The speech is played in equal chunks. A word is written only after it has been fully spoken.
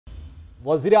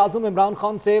वज़ीर-ए-आज़म इमरान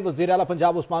खान से वज़ीर आला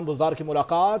पंजाब उस्मान बुज़दार की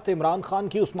मुलाकात। इमरान खान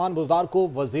की उस्मान बुज़दार को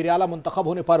वज़ीर आला मुंतखब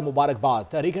होने पर मुबारकबाद।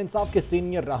 तहरीक इंसाफ के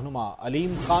सीनियर रहनुमा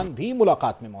अलीम-खान भी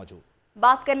मुलाकात में मौजूद।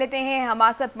 बात कर लेते हैं,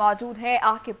 हमासत मौजूद है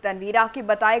आकिब तनवीर। आकिब,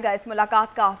 बताएगा इस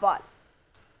मुलाकात का अहवाल।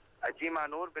 जी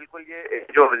मानूर, बिल्कुल ये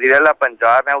जो वज़ीर आला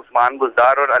पंजाब है उस्मान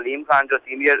बुज़दार और अलीम खान जो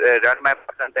सीनियर रहनुमा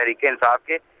तहरीक इंसाफ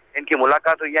के, इनकी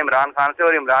मुलाकात हुई है इमरान खान से।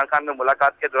 और इमरान खान में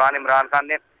मुलाकात के दौरान इमरान खान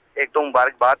ने एक तो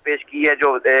मुबारकबाद पेश की है जो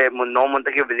नौ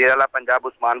मुंतखब वज़ीर आला पंजाब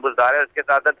उस्मान बुज़दार है। उसके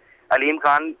साथ साथ अलीम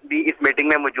खान भी इस मीटिंग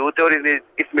में मौजूद थे और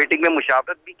इस मीटिंग में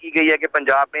मुशावरत भी की गई है कि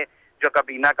पंजाब में जो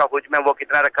काबीना का हुज्म है वो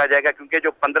कितना रखा जाएगा, क्योंकि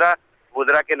जो 15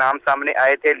 वज़रा के नाम सामने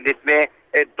आए थे जिसमें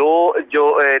दो जो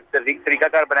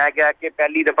तरीकाकार बनाया गया है कि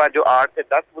पहली दफा जो 8 से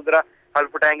 10 वज़रा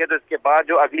हल्फ उठाएंगे, तो इसके बाद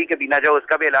जो अगली काबीना जो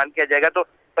उसका भी ऐलान किया जाएगा। तो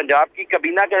पंजाब की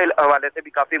काबीना के हवाले से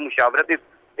भी काफी मुशावरत इस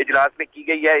इजलास में की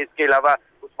गई है। इसके अलावा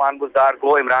उस्मान बुज़दार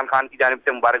को इमरान खान की जानिब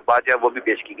से मुबारकबाद जो है वो भी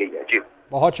पेश की गई है। जी,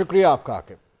 बहुत शुक्रिया आपका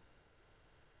आकिब।